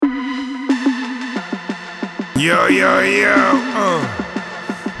Yo, yo, yo,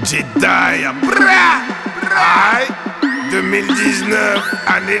 Djay, Daya, bra, aïe, 2019,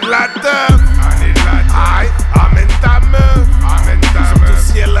 année de la teuf, aïe, amène ta meuf, surtout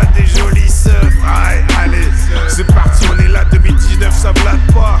si elle a des jolies seufs, aïe, allez, c'est parti, on est là, 2019, ça blade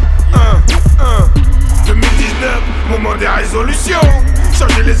pas, 2019, moment des résolutions,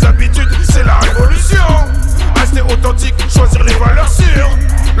 changer les habitudes, c'est la révolution, rester authentique, choisir les valeurs sûres,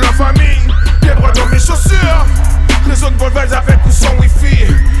 la famille, pieds droits dans mes chaussures, réseau de Bonne avec ou sans wifi,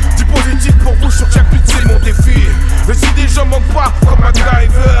 du positif pour vous sur chaque but, c'est mon défi, mais si des gens manquent pas comme un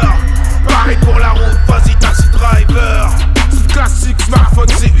driver, pareil pour la route, vas-y taxi driver, c'est classique, smartphone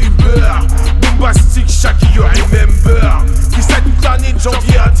c'est Uber, bombastique, chaque year remember, freestyle toute l'année de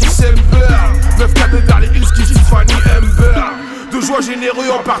janvier à décembre, 9 cadeaux vers les Hills qui Tiffany Amber, de joie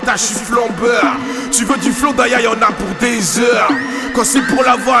généreux en partage, je suis flambeur. Tu veux du flow, Daya, y'en a pour des heures. Quand c'est pour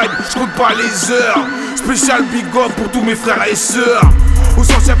la vibe, je compte pas les heures. Spécial big up pour tous mes frères et sœurs.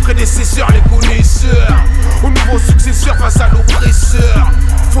 Aux anciens prédécesseurs, les connaisseurs. Aux nouveaux successeurs face à l'oppresseur.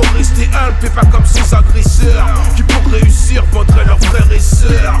 Faut rester humble, fais pas comme ces agresseurs qui pour réussir vendraient leurs frères et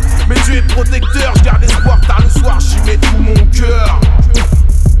sœurs. Mais Dieu est protecteur, je garde espoir tard le soir, j'y mets tout mon cœur.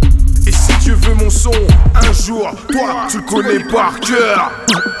 Et si Dieu veut mon son, un jour, toi, tu le connais par cœur.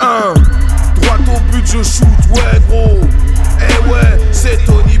 Droit au but, je shoot, ouais gros. Eh ouais, c'est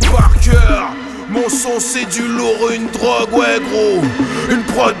Tony Parker. Mon son, c'est du lourd, une drogue, ouais gros. Une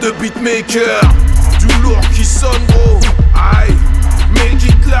prod de beatmaker. Du lourd qui sonne gros. Aïe, make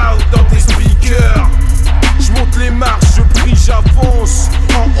it loud dans tes speakers. J'monte les marches, je prie, j'avance.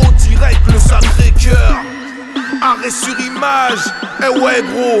 En haut direct, le sacré cœur. Arrêt sur image, eh ouais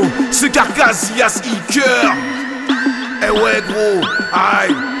gros, c'est Carcassias Iker. Eh ouais gros,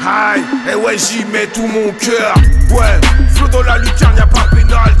 aïe, aïe, eh ouais j'y mets tout mon cœur. Ouais, flow dans la lucarne, y'a pas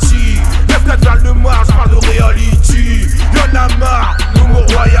penalty. 9-4 vers le Mars, parle de reality. Y'en a marre, no more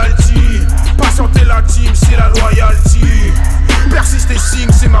royalty. Patienter la team, c'est la loyalty. Persister signe,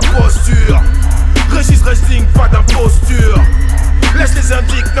 c'est ma posture. Résiste wrestling, pas d'imposture. Laisse les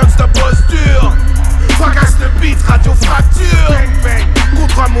indiques, non-stop posture. Fracasse le beat, radio fracture.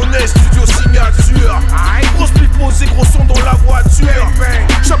 Contrat monnaie, studio signature. Grosse pli posée, gros son dans la voiture.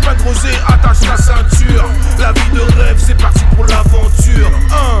 Champagne rosé, attache la ceinture. La vie de rêve, c'est parti pour l'aventure.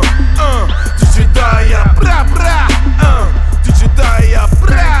 Djay Daya, bra bra. Djay Daya,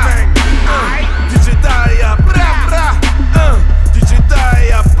 bra. Djay Daya, bra bra. Djay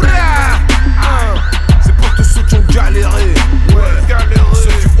Daya, bra. C'est pour tous ceux qui ont galéré. Ceux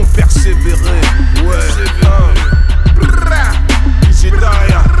qui ont persévéré. Djay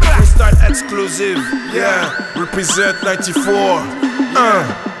Daya, Freestyle exclusive. Yeah, represent 94.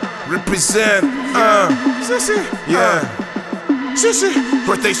 Represent. Yeah.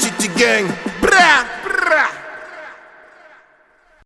 Protect City Gang. Bra.